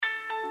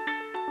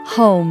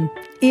Home.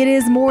 It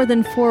is more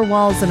than four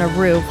walls and a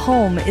roof.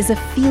 Home is a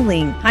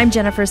feeling. I'm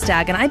Jennifer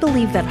Stagg, and I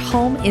believe that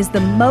home is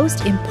the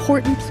most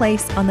important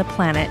place on the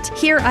planet.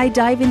 Here, I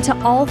dive into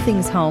all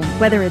things home,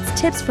 whether it's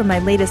tips from my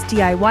latest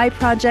DIY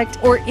project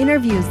or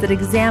interviews that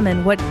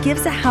examine what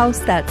gives a house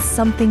that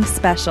something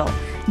special.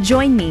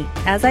 Join me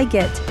as I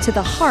get to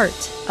the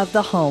heart of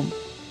the home.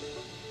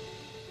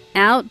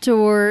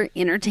 Outdoor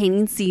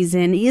entertaining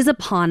season is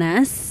upon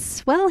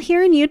us. Well,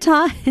 here in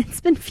Utah,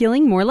 it's been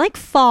feeling more like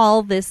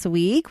fall this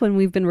week when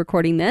we've been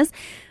recording this.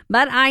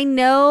 But I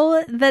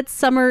know that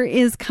summer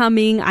is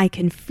coming. I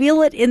can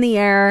feel it in the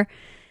air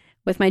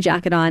with my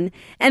jacket on.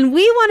 And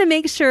we want to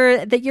make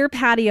sure that your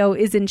patio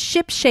is in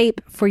ship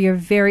shape for your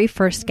very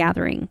first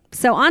gathering.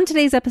 So on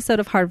today's episode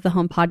of Heart of the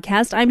Home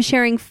podcast, I'm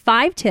sharing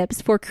 5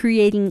 tips for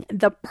creating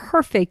the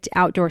perfect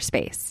outdoor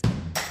space.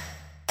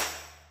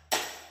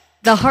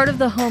 The Heart of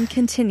the Home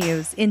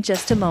continues in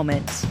just a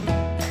moment.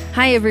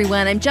 Hi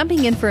everyone, I'm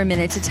jumping in for a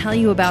minute to tell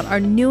you about our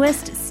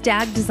newest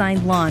Stagg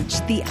Design launch,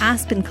 the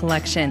Aspen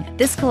Collection.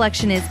 This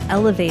collection is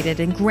elevated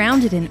and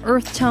grounded in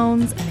earth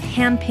tones and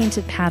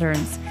hand-painted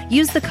patterns.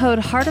 Use the code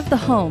Heart of the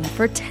Home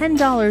for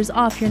 $10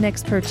 off your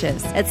next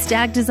purchase. At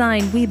Stagg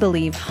Design, we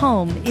believe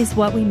home is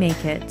what we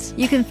make it.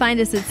 You can find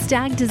us at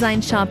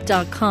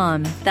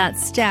staggdesignshop.com.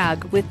 That's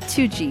Stagg with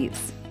 2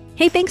 G's.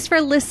 Hey, thanks for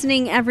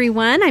listening,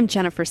 everyone. I'm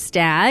Jennifer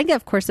Stagg,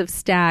 of course, of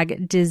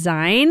Stagg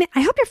Design.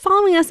 I hope you're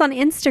following us on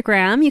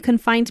Instagram. You can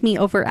find me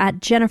over at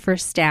Jennifer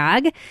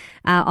Stagg,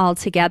 all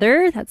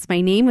together. That's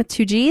my name with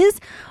 2 G's.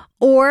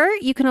 Or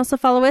you can also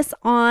follow us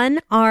on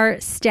our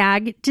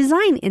Stagg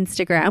Design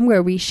Instagram,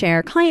 where we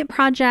share client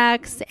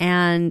projects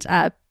and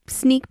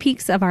sneak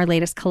peeks of our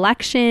latest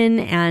collection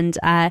and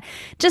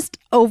just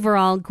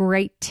overall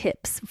great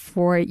tips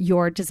for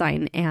your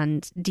design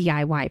and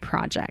DIY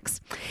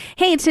projects.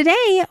 Hey,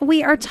 today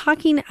we are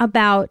talking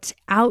about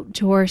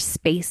outdoor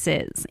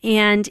spaces.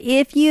 And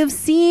if you've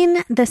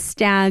seen the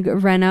Stagg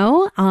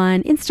Reno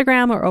on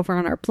Instagram or over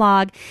on our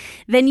blog,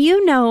 then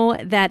you know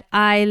that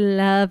I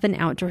love an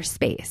outdoor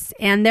space.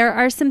 And there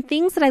are some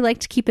things that I like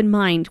to keep in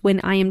mind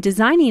when I am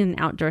designing an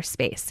outdoor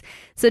space.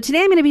 So today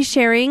I'm going to be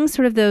sharing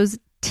sort of those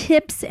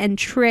tips and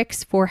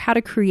tricks for how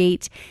to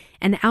create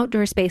an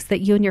outdoor space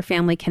that you and your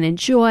family can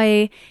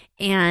enjoy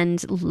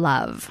and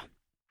love.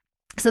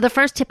 So the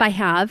first tip I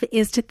have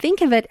is to think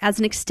of it as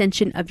an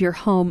extension of your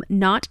home,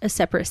 not a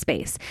separate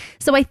space.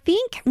 So I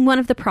think one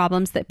of the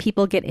problems that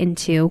people get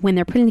into when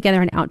they're putting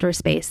together an outdoor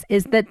space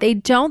is that they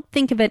don't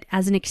think of it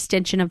as an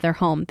extension of their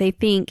home. They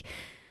think,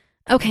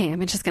 okay,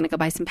 I'm just going to go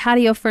buy some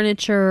patio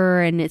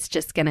furniture and it's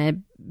just going to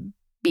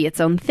be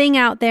its own thing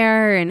out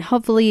there and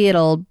hopefully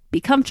it'll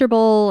be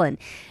comfortable. And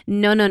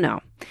no.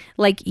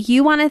 Like,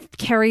 you want to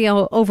carry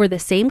over the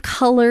same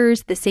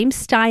colors, the same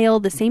style,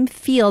 the same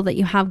feel that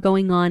you have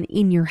going on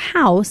in your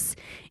house.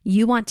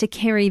 You want to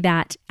carry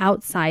that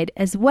outside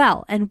as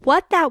well. And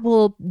what that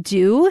will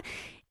do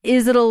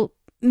is it'll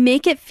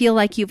make it feel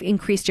like you've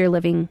increased your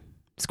living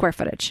square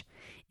footage.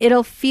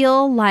 It'll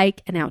feel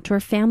like an outdoor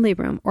family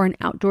room or an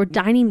outdoor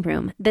dining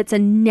room that's a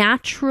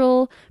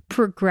natural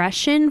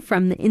progression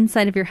from the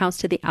inside of your house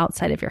to the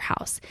outside of your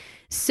house.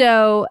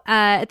 So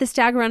at the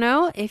Stagg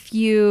Reno, if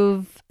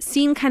you've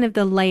seen kind of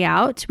the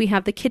layout, we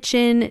have the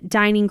kitchen,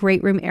 dining,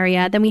 great room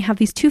area. Then we have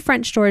these 2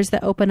 French doors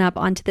that open up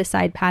onto the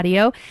side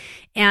patio,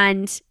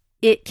 and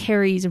it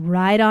carries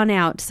right on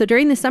out. So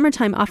during the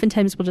summertime,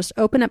 oftentimes we'll just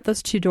open up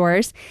those 2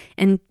 doors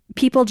and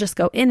people just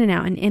go in and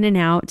out and in and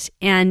out.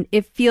 And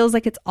it feels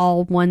like it's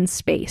all one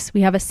space.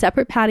 We have a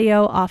separate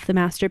patio off the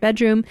master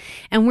bedroom,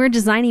 and we're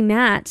designing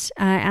that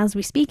as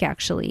we speak,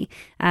 actually.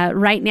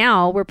 Right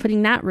now, we're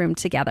putting that room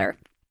together.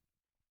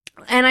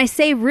 And I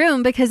say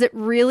room because it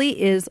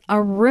really is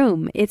a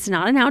room. It's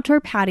not an outdoor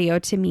patio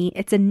to me.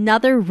 It's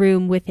another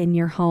room within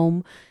your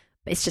home.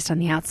 It's just on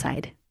the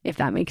outside, if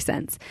that makes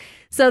sense.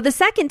 So the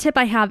second tip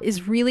I have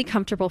is really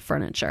comfortable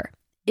furniture.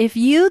 If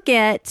you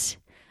get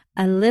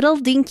a little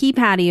dinky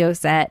patio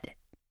set,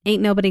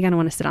 ain't nobody going to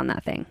want to sit on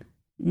that thing.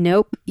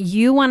 Nope.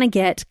 You want to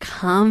get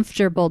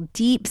comfortable,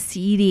 deep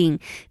seating,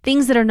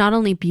 things that are not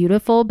only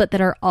beautiful, but that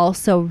are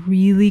also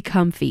really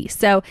comfy.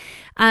 So,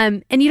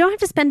 and you don't have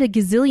to spend a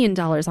gazillion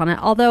dollars on it.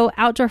 Although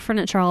outdoor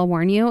furniture, I'll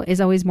warn you,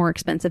 is always more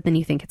expensive than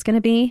you think it's going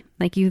to be.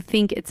 Like, you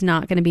think it's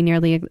not going to be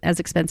nearly as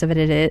expensive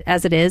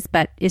as it is,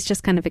 but it's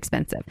just kind of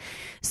expensive.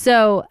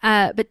 So,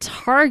 but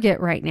Target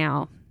right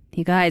now,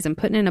 you guys, I'm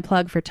putting in a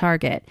plug for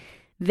Target.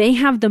 They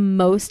have the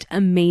most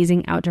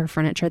amazing outdoor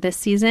furniture this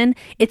season.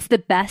 It's the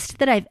best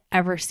that I've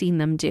ever seen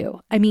them do.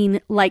 I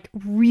mean, like,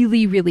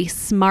 really, really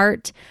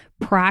smart,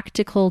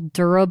 practical,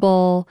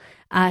 durable,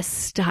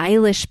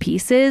 stylish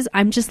pieces.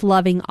 I'm just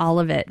loving all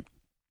of it.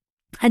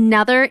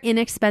 Another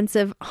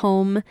inexpensive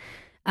home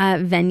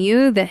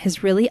venue that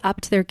has really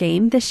upped their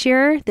game this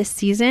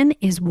season,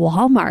 is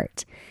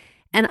Walmart.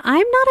 And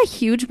I'm not a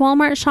huge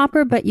Walmart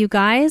shopper, but you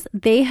guys,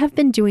 they have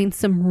been doing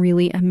some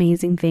really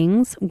amazing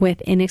things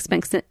with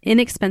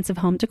inexpensive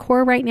home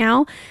decor right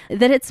now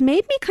that it's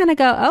made me kind of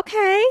go,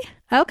 okay,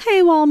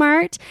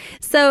 Walmart.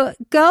 So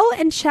go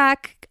and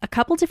check a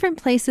couple different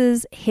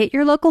places, hit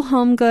your local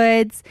Home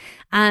Goods,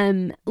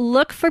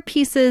 look for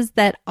pieces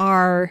that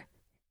are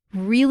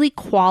really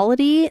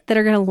quality, that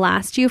are going to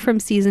last you from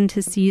season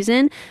to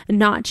season,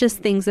 not just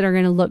things that are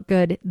going to look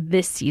good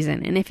this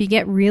season. And if you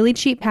get really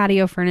cheap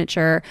patio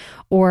furniture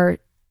or,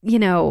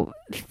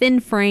 thin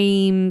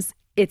frames,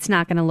 it's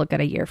not going to look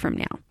good a year from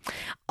now.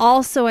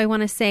 Also, I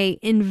want to say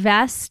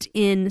invest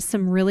in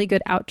some really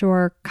good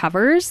outdoor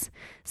covers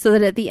so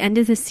that at the end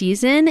of the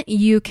season,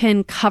 you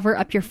can cover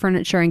up your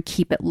furniture and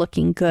keep it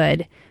looking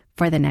good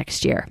for the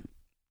next year.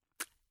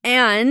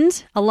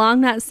 And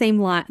along those same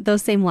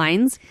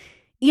lines,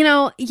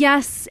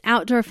 yes,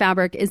 outdoor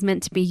fabric is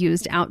meant to be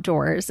used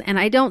outdoors. And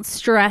I don't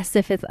stress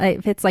if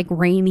it's like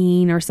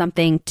raining or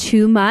something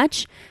too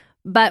much,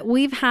 but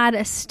we've had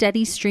a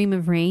steady stream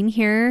of rain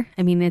here.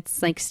 I mean,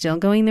 it's like still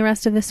going the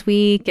rest of this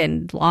week,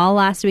 and all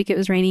last week it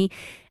was rainy,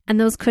 and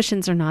those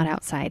cushions are not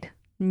outside.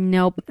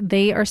 Nope,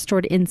 they are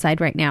stored inside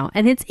right now.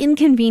 And it's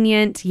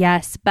inconvenient,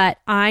 yes, but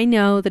I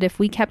know that if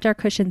we kept our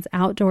cushions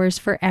outdoors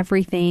for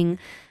everything,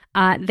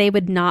 they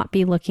would not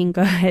be looking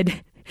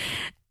good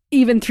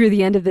even through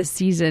the end of this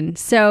season.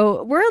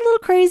 So we're a little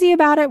crazy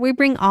about it. We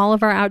bring all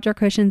of our outdoor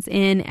cushions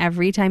in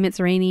every time it's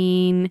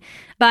raining.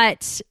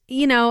 But,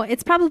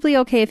 it's probably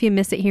okay if you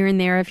miss it here and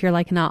there. If you're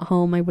like not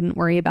home, I wouldn't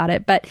worry about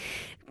it. But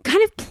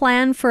kind of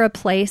plan for a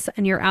place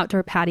on your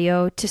outdoor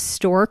patio to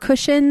store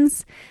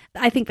cushions.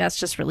 I think that's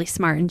just really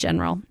smart in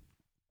general.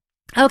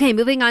 Okay,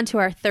 moving on to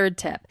our third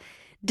tip.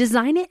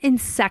 Design it in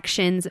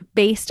sections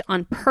based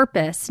on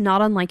purpose,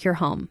 not unlike your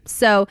home.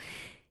 So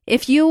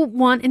if you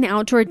want an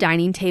outdoor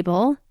dining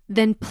table,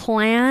 then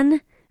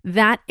plan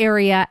that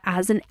area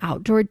as an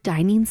outdoor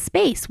dining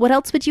space. What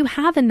else would you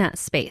have in that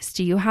space?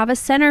 Do you have a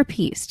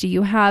centerpiece? Do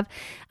you have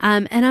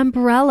an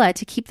umbrella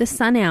to keep the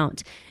sun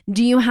out?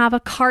 Do you have a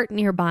cart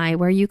nearby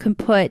where you can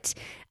put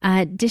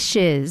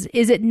dishes?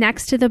 Is it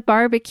next to the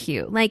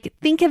barbecue? Like,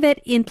 think of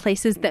it in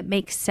places that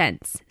make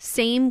sense.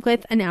 Same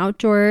with an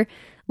outdoor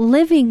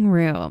living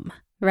room,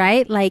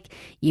 right? Like,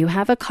 you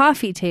have a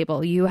coffee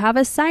table, you have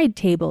a side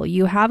table,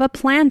 you have a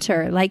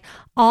planter. Like,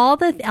 all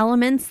the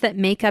elements that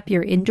make up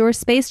your indoor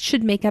space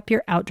should make up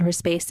your outdoor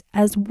space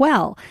as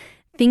well.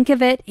 Think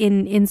of it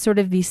in sort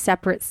of these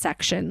separate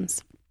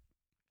sections.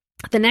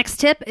 The next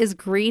tip is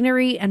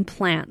greenery and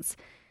plants.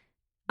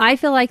 I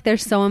feel like they're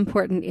so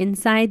important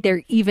inside.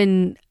 They're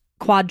even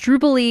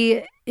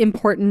quadruply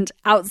important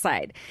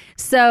outside.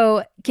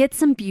 So get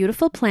some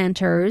beautiful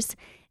planters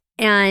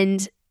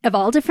and of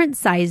all different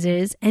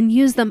sizes and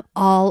use them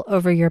all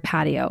over your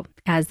patio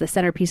as the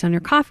centerpiece on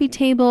your coffee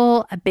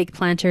table, a big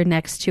planter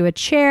next to a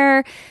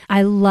chair.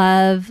 I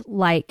love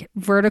like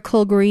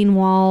vertical green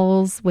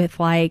walls with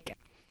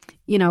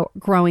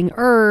growing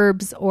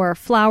herbs or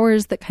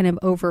flowers that kind of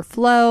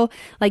overflow.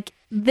 Like,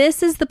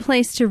 this is the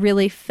place to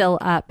really fill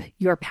up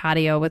your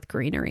patio with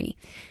greenery.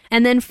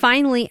 And then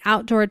finally,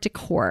 outdoor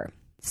decor.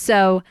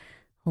 So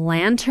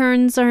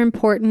lanterns are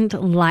important,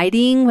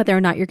 lighting, whether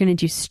or not you're going to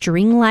do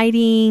string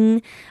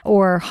lighting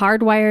or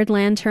hardwired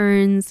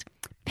lanterns,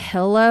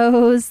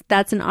 pillows.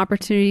 That's an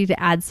opportunity to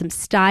add some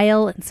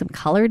style and some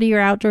color to your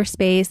outdoor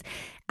space.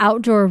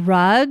 Outdoor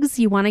rugs,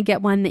 you want to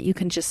get one that you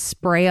can just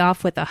spray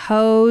off with a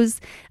hose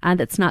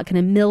that's not going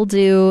to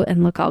mildew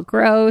and look all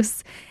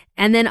gross.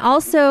 And then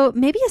also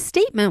maybe a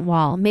statement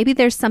wall. Maybe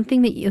there's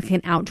something that you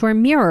can outdoor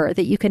mirror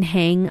that you can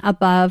hang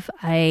above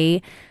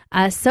a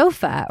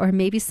sofa, or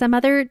maybe some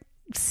other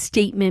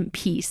statement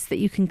piece that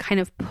you can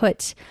kind of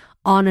put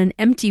on an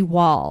empty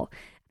wall.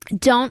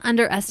 Don't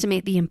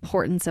underestimate the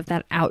importance of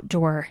that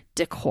outdoor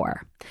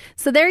decor.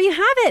 So there you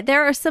have it.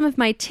 There are some of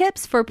my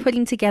tips for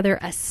putting together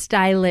a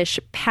stylish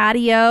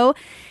patio.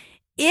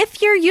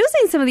 If you're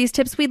using some of these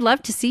tips, we'd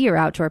love to see your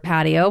outdoor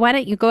patio. Why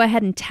don't you go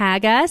ahead and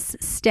tag us,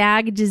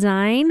 Stag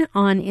Design,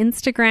 on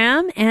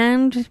Instagram,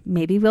 and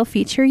maybe we'll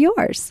feature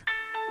yours.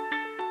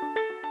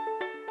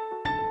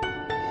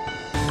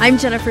 I'm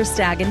Jennifer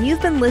Stagg, and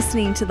you've been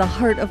listening to The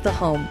Heart of the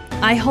Home.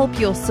 I hope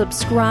you'll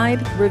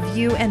subscribe,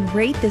 review, and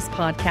rate this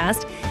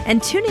podcast,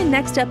 and tune in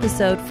next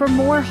episode for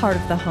more Heart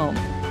of the Home.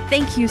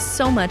 Thank you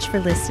so much for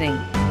listening.